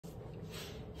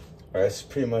Alright, it's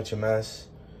pretty much a mess.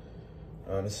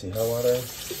 Let's see, how about I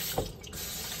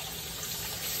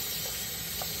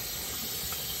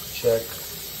check.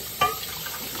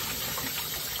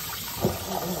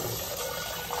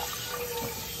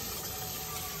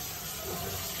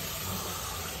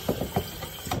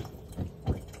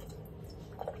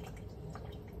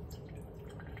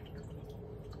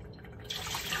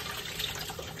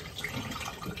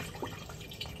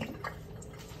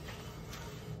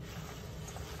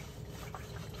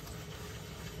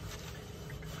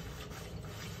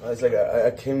 It's like I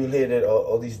accumulated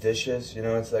all these dishes, you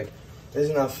know. It's like, this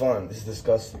is not fun. This is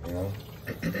disgusting, you know.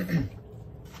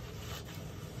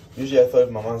 Usually I thought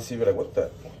if my mom see me like, what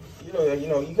the, you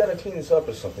know, you gotta clean this up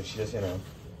or something. She just, you know,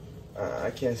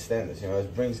 I can't stand this, you know.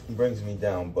 It brings me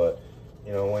down. But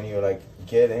you know, when you like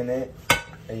get in it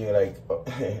and you like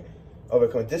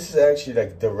overcome. This is actually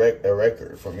like a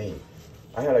record for me.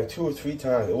 I had like 2 or 3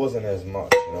 times. It wasn't as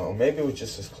much, you know. Maybe it was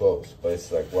just as close, but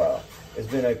it's like, wow. It's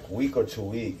been like a week or 2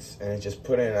 weeks, and I just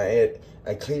put in.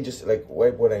 I clean, just like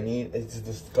wipe what I need. It's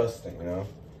disgusting, you know.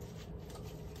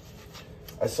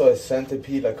 I saw a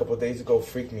centipede like a couple days ago.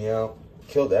 Freaked me out.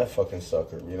 Killed that fucking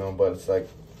sucker, you know. But it's like,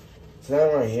 it's not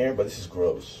around here. But this is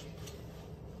gross.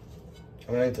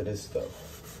 I'm not into this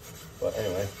stuff. But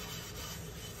anyway,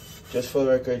 just for the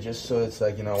record, just so it's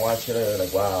like, you know, watch it and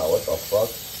like, wow, what the fuck.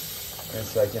 And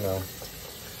it's like, you know,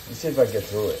 let's see if I get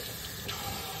through it.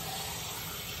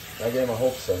 I get my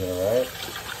hopes up here, right?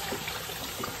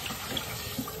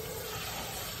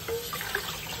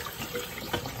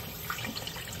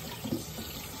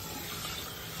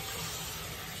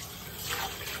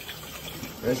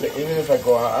 And it's like, even if I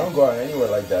go out, I don't go out anywhere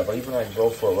like that, but even like go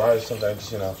for a ride or something,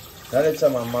 just, you know, not it's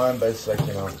on my mind, but it's like,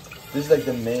 you know, this is like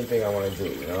the main thing I want to do,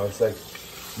 you know? It's like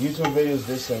YouTube videos,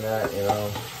 this and that, you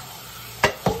know?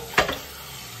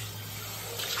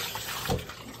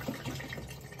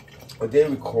 I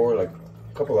did record like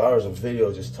a couple hours of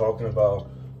video just talking about,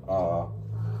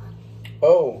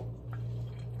 oh,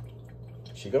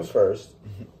 she goes first.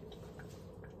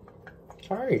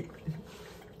 Hi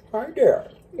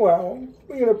there. Well,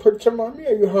 we're gonna put some on me.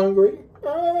 Are you hungry?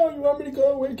 Oh, you want me to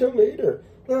go? Wait till later.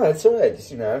 No, it's alright.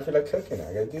 Just, you know, I don't feel like cooking.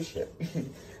 I gotta do shit.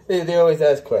 they always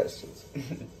ask questions.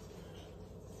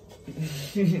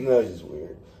 No, it's just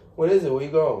weird. What is it? Where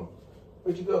you going?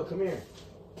 Where'd you go? Come here.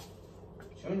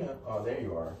 Junior. Oh, there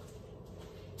you are.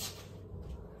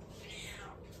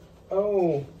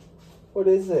 Oh, what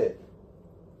is it?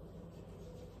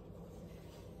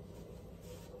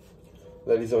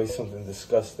 Letty's always something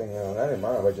disgusting, you know. Not in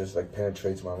mind, but just like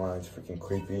penetrates my mind. It's freaking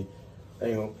creepy.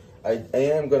 Anyway, I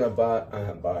am gonna buy.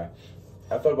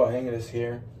 I thought about hanging this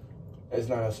here. It's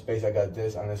not a space. I got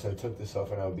this unless I took this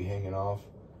off and I would be hanging off.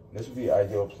 This would be the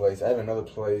ideal place. I have another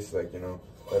place, like, you know,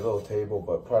 a little table,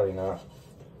 but probably not.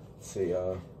 Let's see,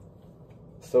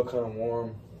 still kind of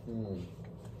warm.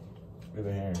 Look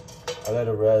at here. I let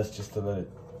it rest just to let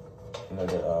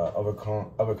it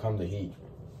overcome the heat.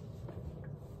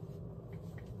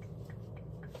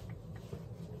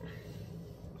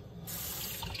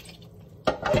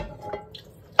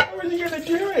 How are you gonna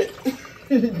do it?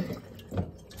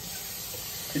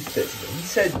 He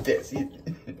said this.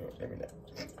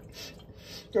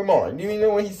 Come on, do you even know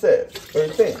what he said? What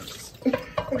he thinks?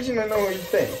 How could you not know what he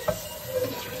thinks?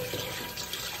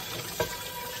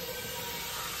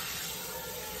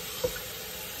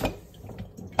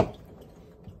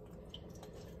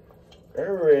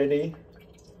 Alrighty.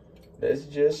 Let's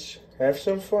just have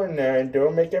some fun now and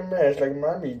don't make a mess like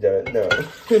mommy does. No.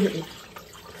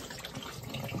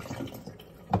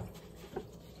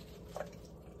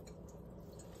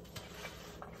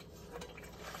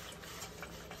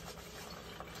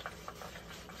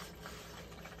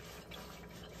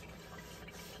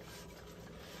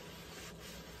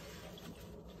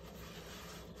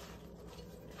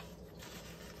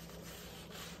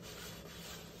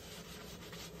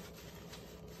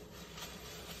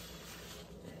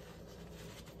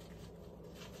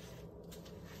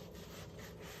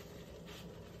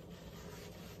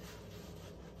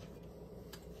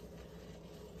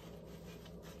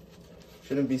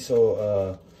 Shouldn't be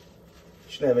so,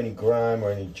 shouldn't have any grime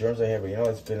or any germs on here, but you know,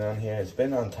 it's been on here. It's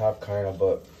been on top kind of,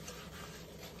 but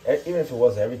even if it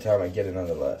wasn't, every time I get it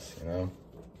nonetheless, you know?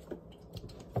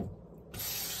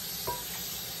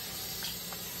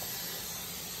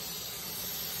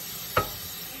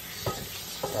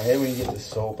 I hate when you get the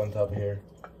soap on top of here.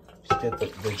 Just get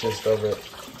the gist of it.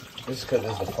 This is because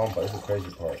there's the fun part. This is the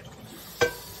crazy part.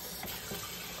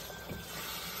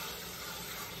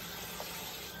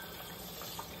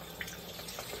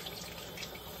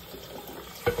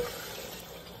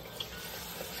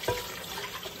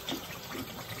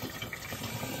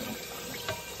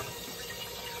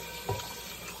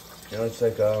 You know, it's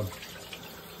like, oh,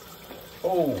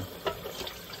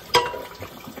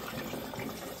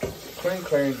 clink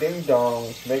clink, ding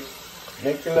dong, make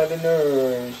a lot of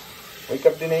noise. Wake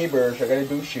up the neighbors, I gotta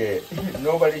do shit.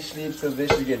 Nobody sleeps till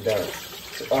this should get done.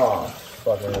 Ah,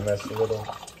 fucking a messy little.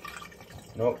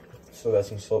 Nope, still got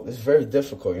some slope. It's very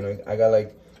difficult, you know. I got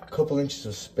like a couple inches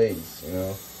of space, you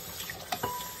know.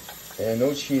 And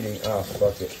no cheating. Ah,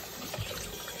 fuck it.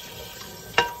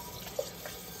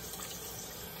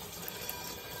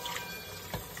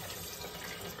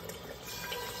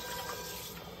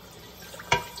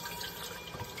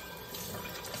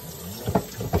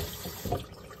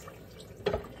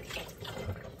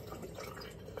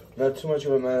 Not too much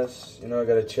of a mess. You know, I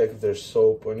gotta check if there's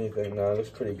soap or anything. Nah, it looks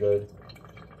pretty good.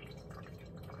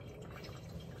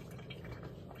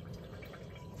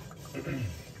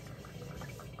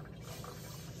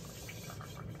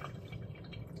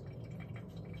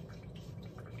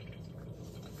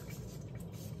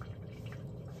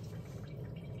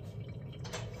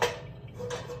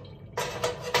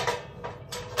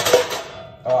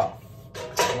 Ah,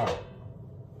 come on.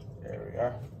 There we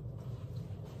are.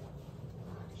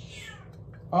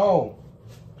 Oh,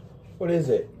 what is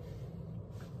it?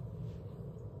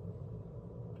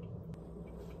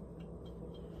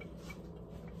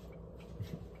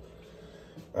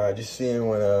 Just seeing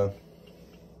when I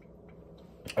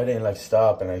didn't like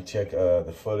stop and I check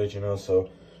the footage, you know. So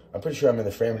I'm pretty sure I'm in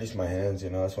the frame, at least my hands, you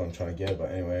know. That's what I'm trying to get.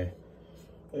 But anyway,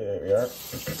 there we are.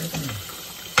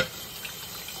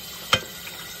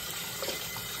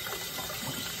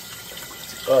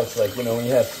 Oh, it's like, you know, when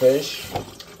you have fish.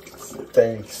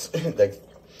 Thanks. Like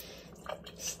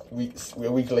a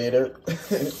week later.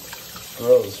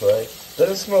 Gross, right?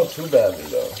 Doesn't smell too badly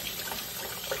though.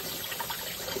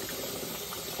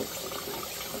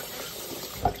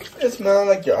 It smells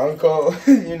like your uncle.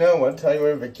 You know, one time you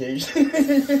were on vacation.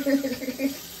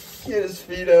 He had his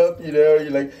feet up, you know, you're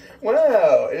like,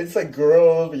 wow. It's like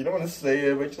gross, but you don't want to say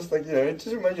it, but just like, you know, it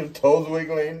just reminds you of toes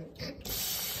wiggling.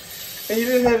 And he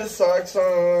didn't have his socks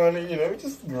on, and, you know,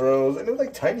 just gross. And it was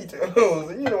like tiny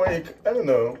toes. And, you know, I don't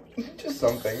know. Just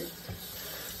something.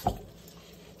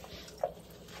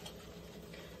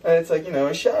 And it's like, you know,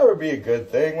 a shower would be a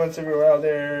good thing once we were out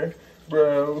there.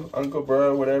 Bro, Uncle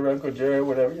Bro, whatever, Uncle Jerry,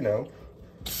 whatever, you know.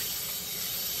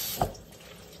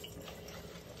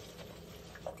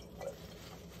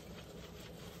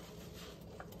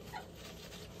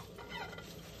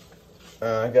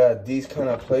 I got these kind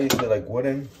of plates. They're like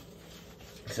wooden.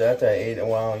 So after I ate a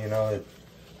while, you know,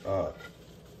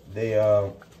 they you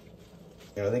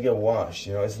know, they get washed.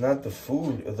 You know, it's not the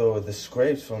food, though the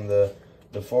scrapes from the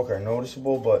fork are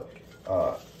noticeable, but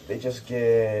they just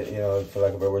get, you know, for lack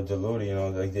of a better word, diluted. You know,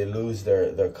 like they lose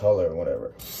their color or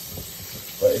whatever.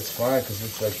 But it's fine because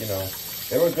it's like, you know,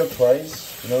 they were a good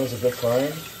price. You know, it was a good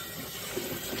find.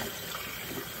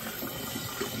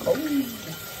 Oh.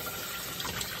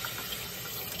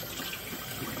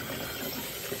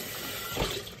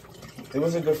 It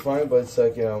was a good find, but it's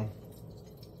like, you know,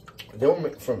 they were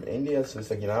from India, so it's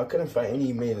like, you know, I couldn't find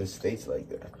any made in the States like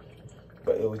that.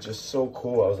 But it was just so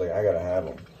cool. I was like, I gotta have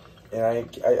them. And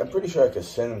I'm pretty sure I could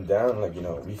send them down, like, you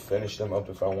know, refinish them up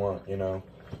if I want, you know.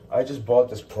 I just bought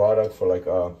this product for like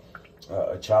a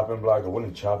chopping block, a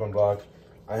wooden chopping block.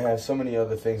 I have so many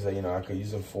other things that, you know, I could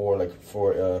use them for, like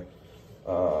for,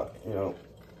 you know,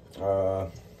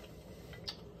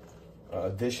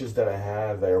 dishes that I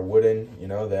have that are wooden, you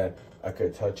know, that I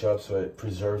could touch up so it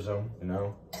preserves them, you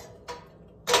know.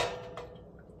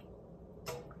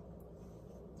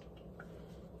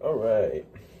 All right.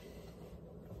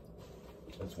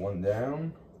 That's one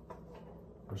down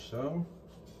or so.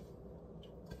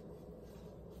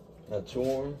 Not two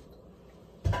more.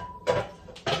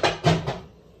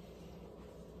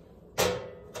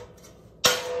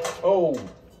 Oh,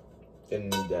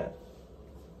 didn't need that.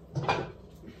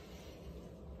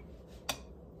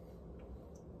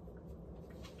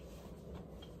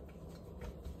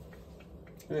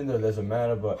 Even though it doesn't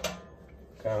matter, but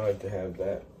kind of like to have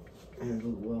that.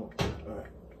 Handled well. All right.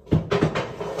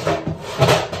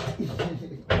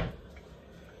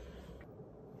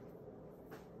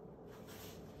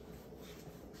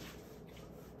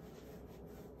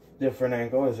 Different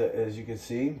angle as you can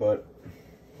see, but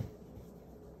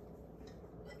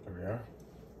there we are.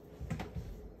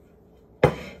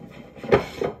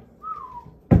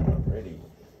 Alrighty.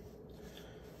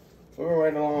 Moving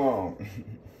right along.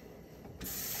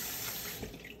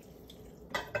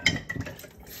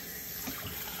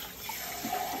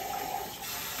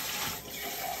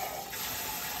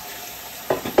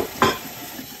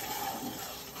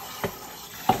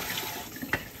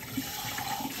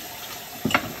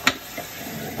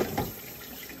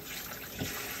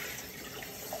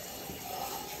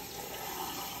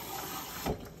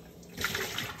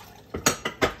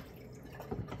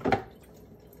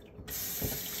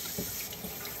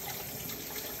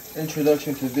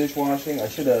 introduction to dishwashing. I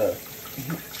should have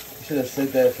said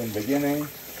that from the beginning.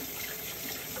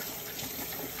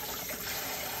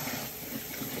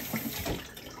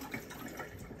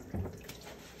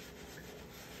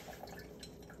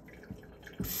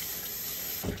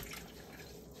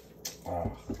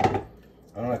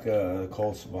 I don't like a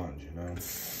cold sponge, you know. It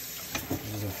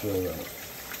doesn't feel right.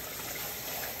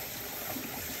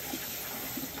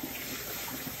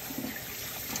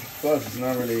 Plus, it's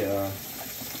not really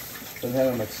doesn't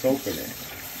have much soap in it,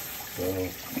 so.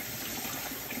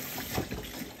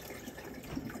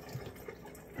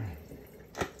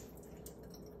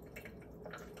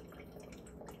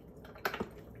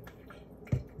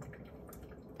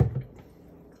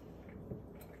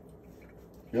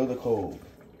 Feel the cold.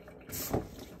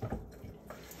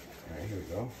 Alright, here we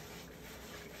go.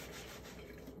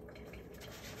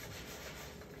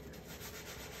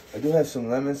 I do have some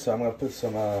lemons, so I'm gonna put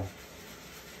some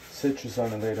citrus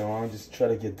on it later on. Just try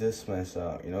to get this mess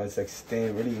out. You know, it's like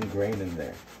staying really ingrained in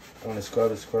there. I want to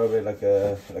scrub it like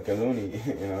a loony,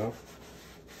 you know.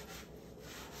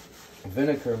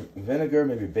 Vinegar,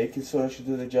 maybe baking soda should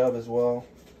do the job as well.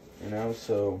 You know,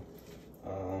 so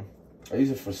I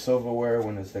use it for silverware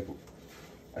when it's like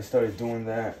I started doing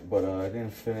that, but I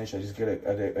didn't finish. I just got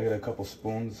a couple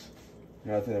spoons.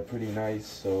 You know, I think they're pretty nice.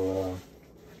 So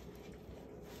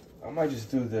I might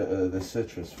just do the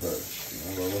citrus first.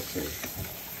 You know, but we'll see.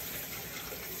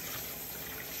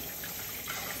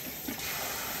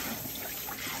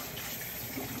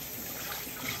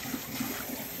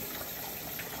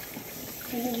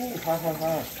 Ooh, ha ha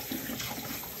ha.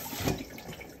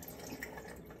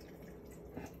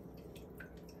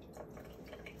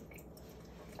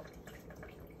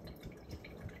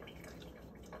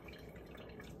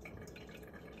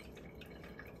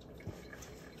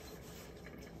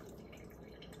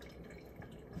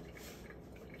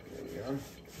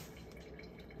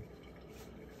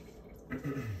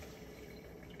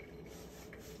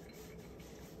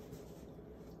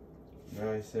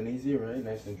 Nice and easy, right?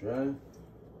 Nice and dry.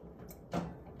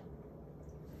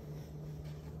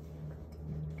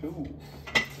 Ooh,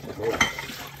 cool.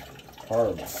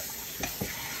 Horrible.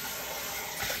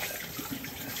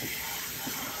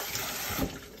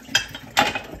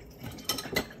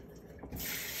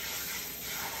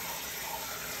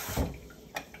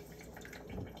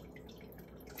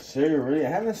 Cereal, really? I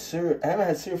haven't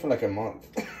had cereal for like a month.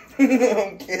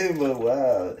 I'm kidding, but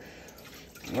wow.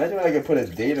 Imagine when I could put a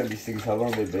date on these things, how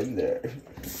long they've been there.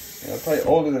 Yeah, probably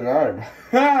older than I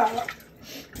am.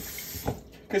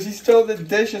 Because he stole the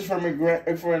dishes from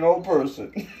for an old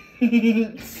person.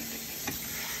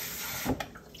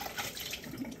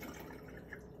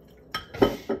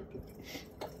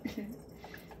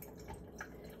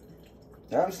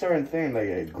 Now I'm starting to think, like,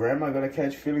 hey, grandma gonna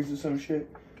catch feelings or some shit.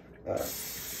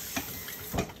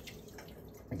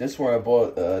 This one I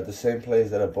bought the same place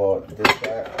that I bought this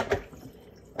at.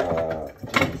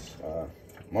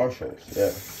 Marshalls,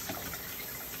 yeah.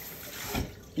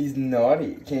 He's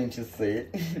naughty, can't you see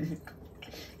it?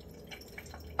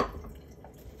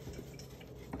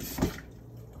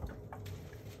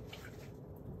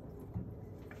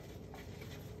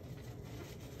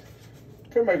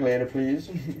 Come back later, please.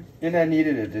 You're not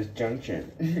needed at this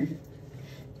junction.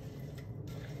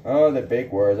 Oh, the big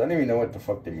words. I don't even know what the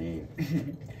fuck they mean.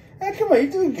 Hey, come on,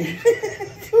 you're doing good.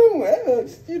 Doing well.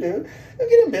 Just, you know, don't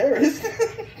get embarrassed.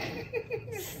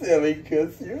 Silly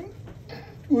cuss you.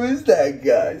 Who is that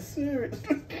guy?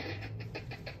 Seriously.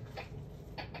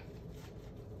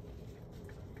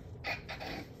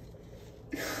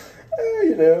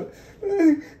 You know.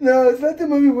 No, it's not the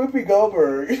movie Whoopi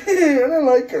Goldberg. I don't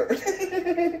like her.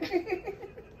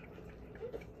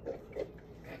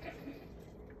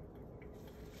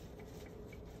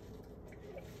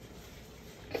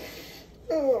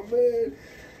 Oh man,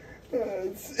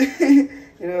 it's,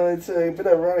 you know, it's a bit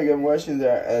ironic. I'm watching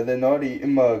the naughty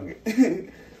mug.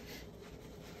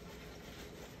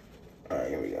 All right,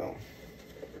 here we go.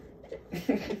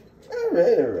 all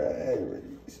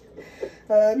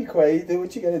right. Be quiet. Do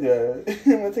what you gotta do.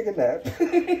 I'm gonna take a nap.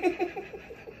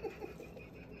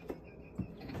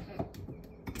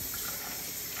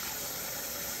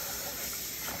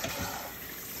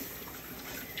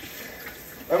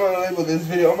 I'm gonna label this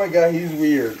video. Oh my god, he's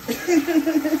weird.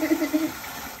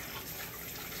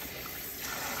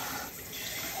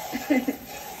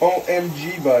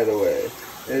 OMG, by the way.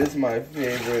 It is my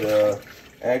favorite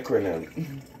acronym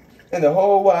in the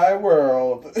whole wide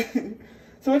world.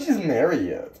 So which is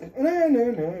Marriott? No.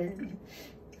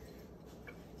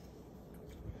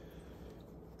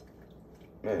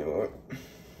 Anyway.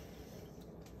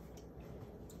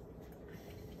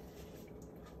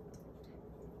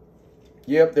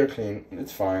 Yep, they're clean.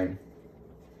 It's fine.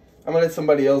 I'm gonna let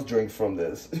somebody else drink from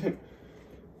this.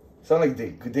 Sound like they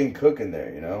didn't cook in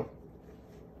there, you know?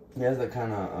 He has that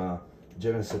kind of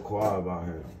je ne sais quoi about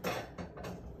him.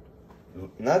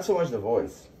 Not so much the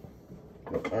voice.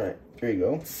 But, all right, here you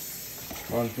go.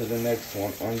 On to the next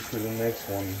one. On to the next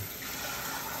one.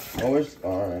 Oh, it's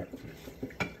all right.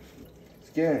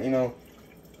 It's getting, you know,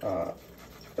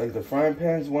 like the frying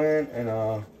pans went,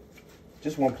 and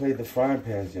just one plate the frying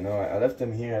pans. You know, I left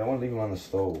them here. I don't want to leave them on the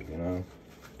stove. You know,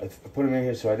 I put them in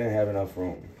here so I didn't have enough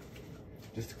room.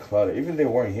 Just to clutter. Even if they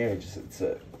weren't here, it's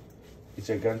a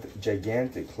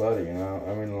gigantic clutter. You know,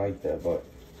 I really like that. But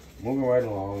moving right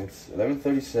along, it's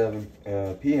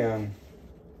 11:37 p.m.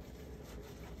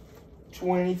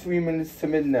 23 minutes to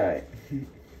midnight.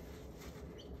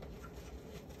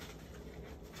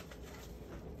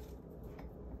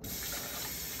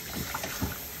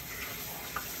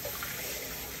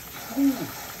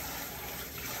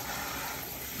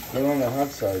 Get on the hot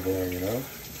side there, you know.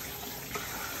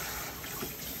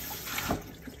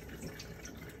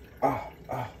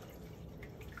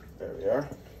 There we are.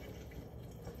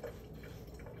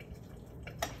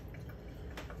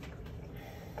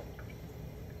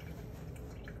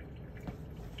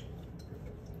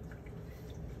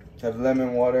 Have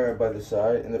lemon water by the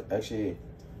side, and actually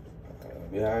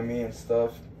behind me and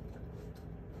stuff.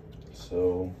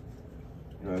 So,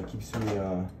 you know, it keeps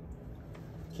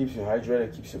me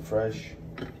hydrated, keeps it fresh.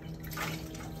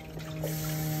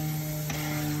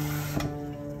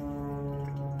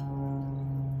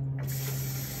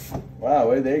 Wow,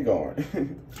 where are they going?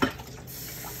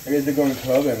 I guess they're going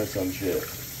clubbing or some shit.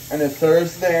 And the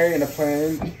Thursday in a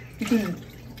plane.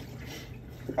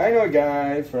 I know a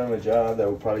guy from a job that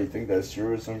would probably think that's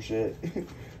true or some shit.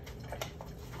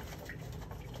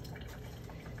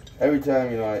 Every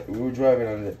time, you know, we were driving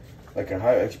on the, like a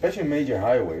highway, especially a major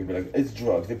highway, we'd be like, it's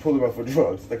drugs. They pulled him up for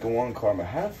drugs. Like a one car. I'm like,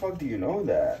 how the fuck do you know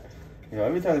that? You know,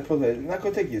 every time they pull it, it's not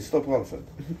gonna take you. Stop on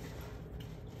something.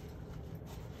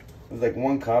 It was like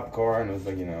one cop car, and it was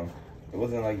like, you know, it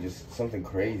wasn't like just something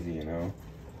crazy, you know.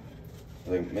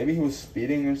 Like maybe he was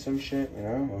speeding or some shit, you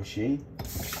know, or she.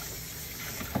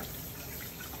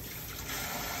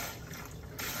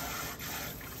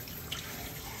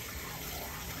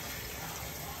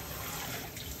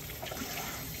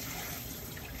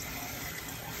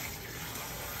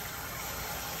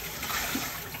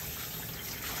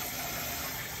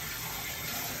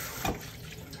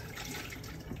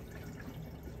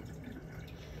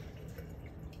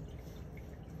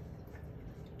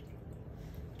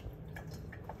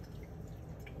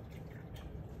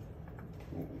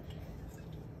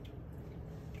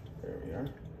 There we are.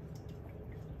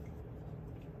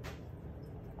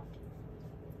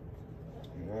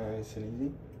 Nice and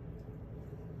easy.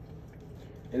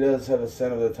 It does have a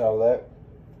scent of the towelette.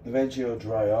 Eventually it'll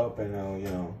dry up, and you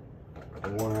know,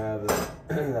 it won't have that.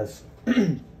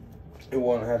 It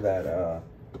won't have that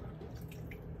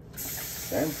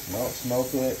scent, smell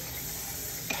to it.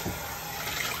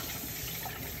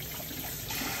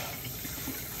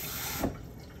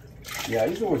 Yeah, I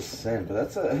use the word scent, but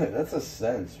that's a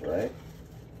sense, right?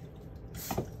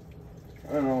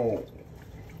 I don't know.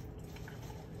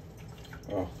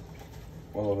 Oh,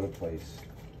 all over the place.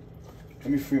 Let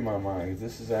me free my mind.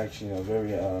 This is actually, you know,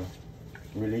 very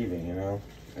relieving. You know,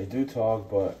 I do talk,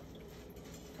 but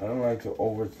I don't like to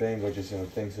overthink or just, you know,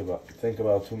 think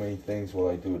about too many things while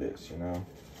I do this. You know.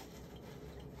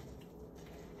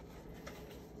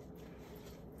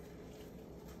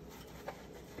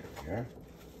 Yeah.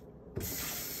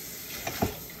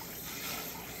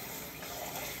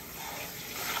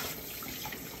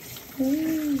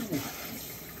 Ooh.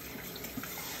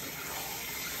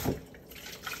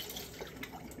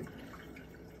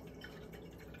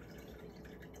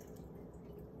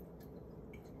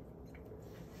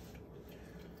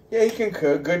 Yeah, you can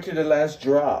cook. Good to the last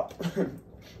drop.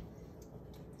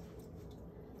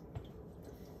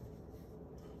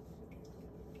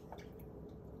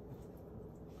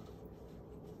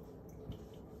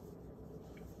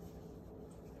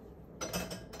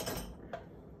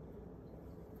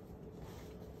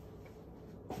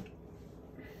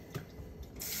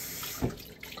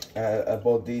 I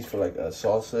bought these for like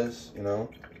salsas, you know.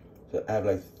 So I have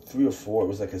like 3 or 4. It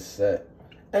was like a set.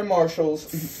 And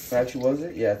Marshalls. Actually, was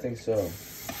it? Yeah, I think so.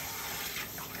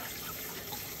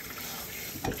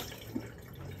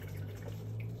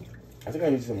 I think I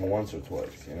used them once or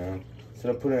twice, you know.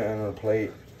 Instead of putting it on a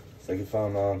plate, it's like if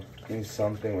I'm eating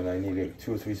something when I needed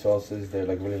 2 or 3 sauces, they're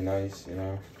like really nice, you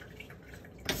know.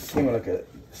 It came with like a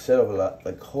set of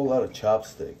a whole lot of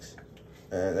chopsticks.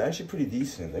 And they're actually pretty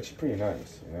decent. They're actually pretty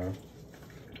nice, you know.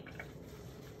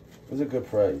 was a good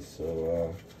price.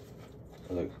 So,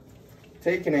 look,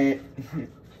 taking it.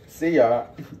 See ya.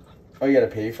 Oh, you gotta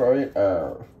pay for it?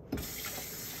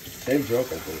 Same joke,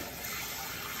 I think.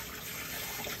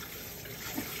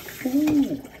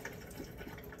 Ooh.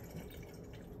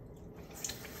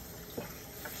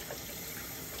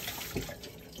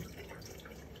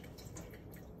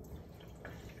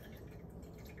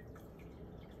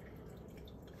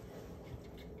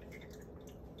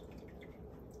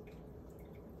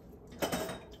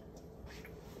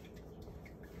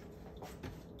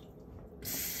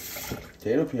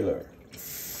 Potato peeler.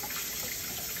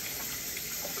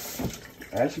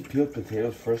 I actually peeled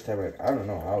potatoes first time, like, I don't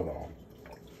know how long.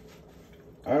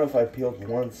 I don't know if I peeled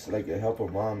once, like, to help a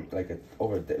mom, like,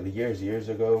 over years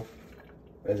ago.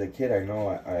 As a kid, I know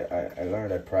I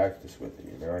learned, I practiced with it,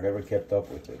 you know. I never kept up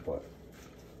with it, but,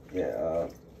 yeah,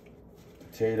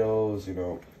 potatoes, you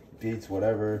know, beets,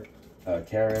 whatever,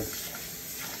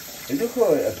 carrots. They do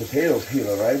call it a potato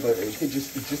peeler, right? But it's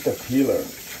just a peeler.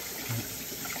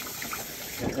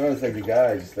 You know, it's like the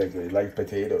guy just like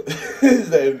potatoes.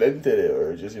 That invented it,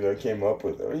 or just, you know, came up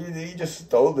with it. He just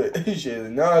stole it. Shit.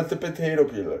 No, it's a potato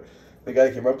peeler. The guy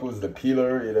came up with the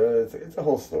peeler. You know, it's a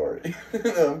whole story.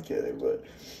 No, I'm kidding, but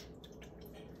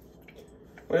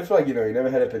what if, like, you know, you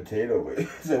never had a potato? But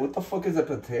it's like, what the fuck is a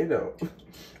potato?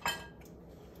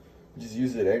 Just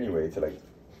use it anyway to, like,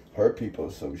 hurt people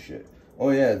or some shit.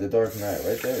 Oh yeah, The Dark Knight,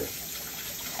 right there.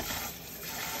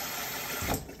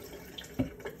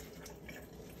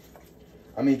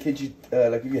 I mean, could you,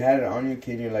 like, if you had it on you,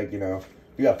 can you, like, you know,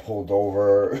 you got pulled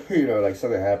over, you know, like,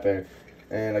 something happened,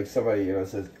 and, like, somebody, you know,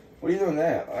 says, what are you doing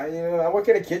that? You know, I work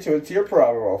in a kitchen, it's your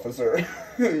problem, officer,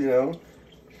 you know?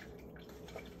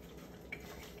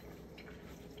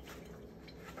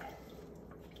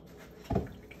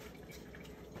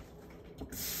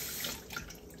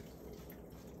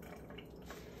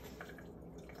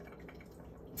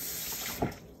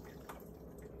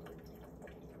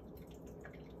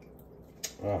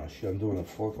 Oh, shit, I'm doing a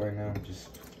fork right now. Just...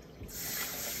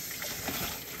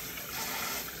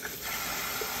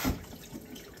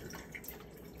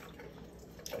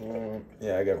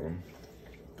 yeah, I got room.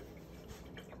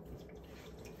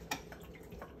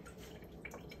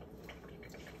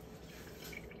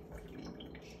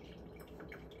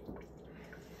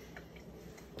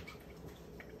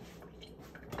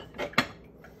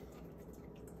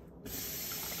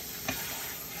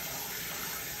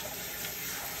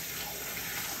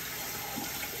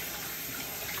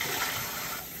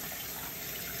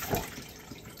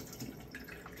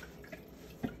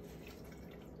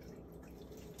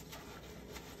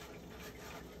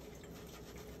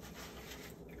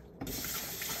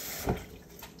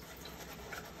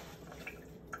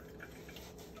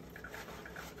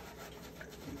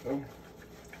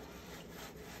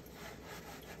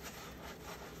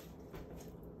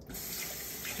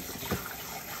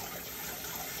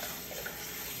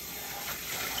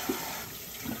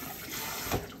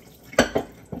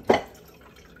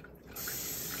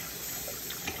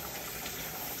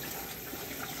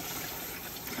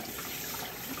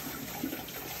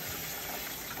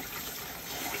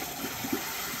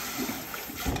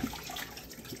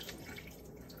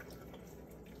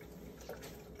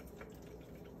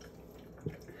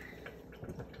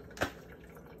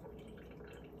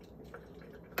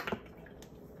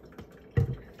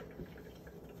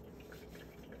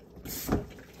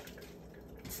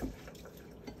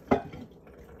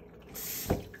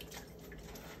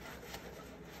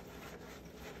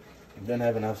 Didn't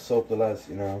have enough soap the last,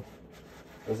 you know,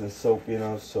 wasn't soapy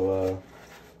enough, so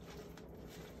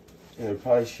you know, it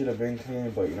probably should have been clean,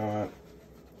 but you know what,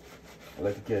 I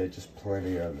like to get it just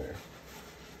plenty on there.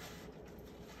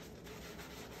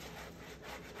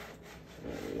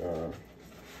 There we are.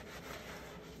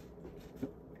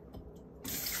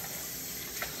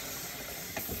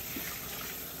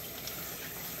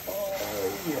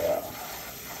 Oh yeah.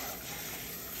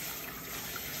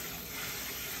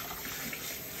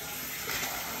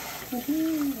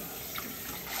 Woohoo.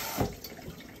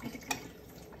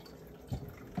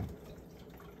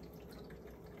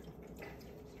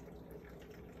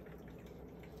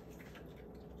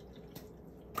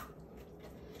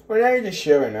 Well, now you're just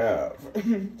showing up.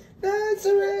 That's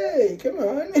alright. Come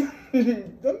on.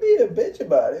 Don't be a bitch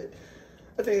about it.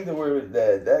 I think the word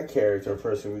that character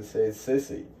person would say is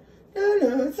sissy.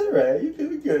 No, it's alright. You're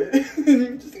doing good.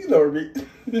 Just ignore me.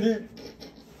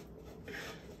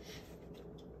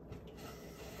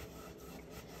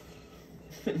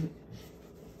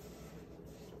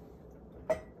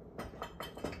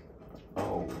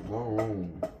 Oh, no.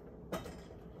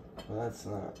 Well, that's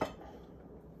not.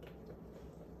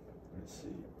 Let's see.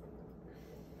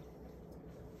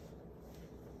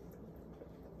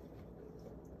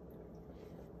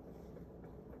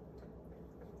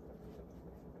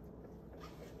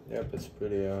 Yep, it's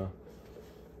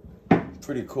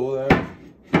pretty cool there.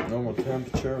 Normal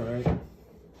temperature, right?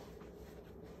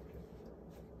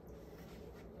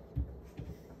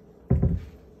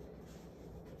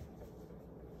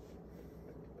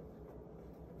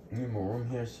 Need more room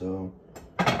here, so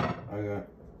I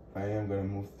am gonna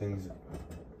move things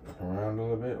around a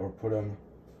little bit, or put them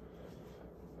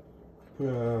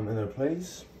in their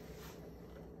place.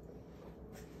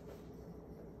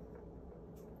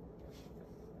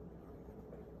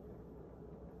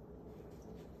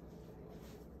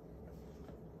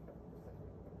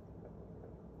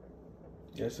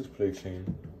 Yeah, this looks pretty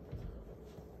clean.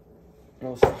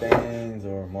 No stains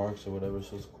or marks or whatever,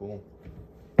 so it's cool.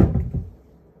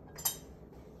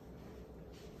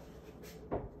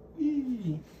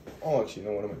 Oh, actually, you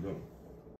know what am I doing?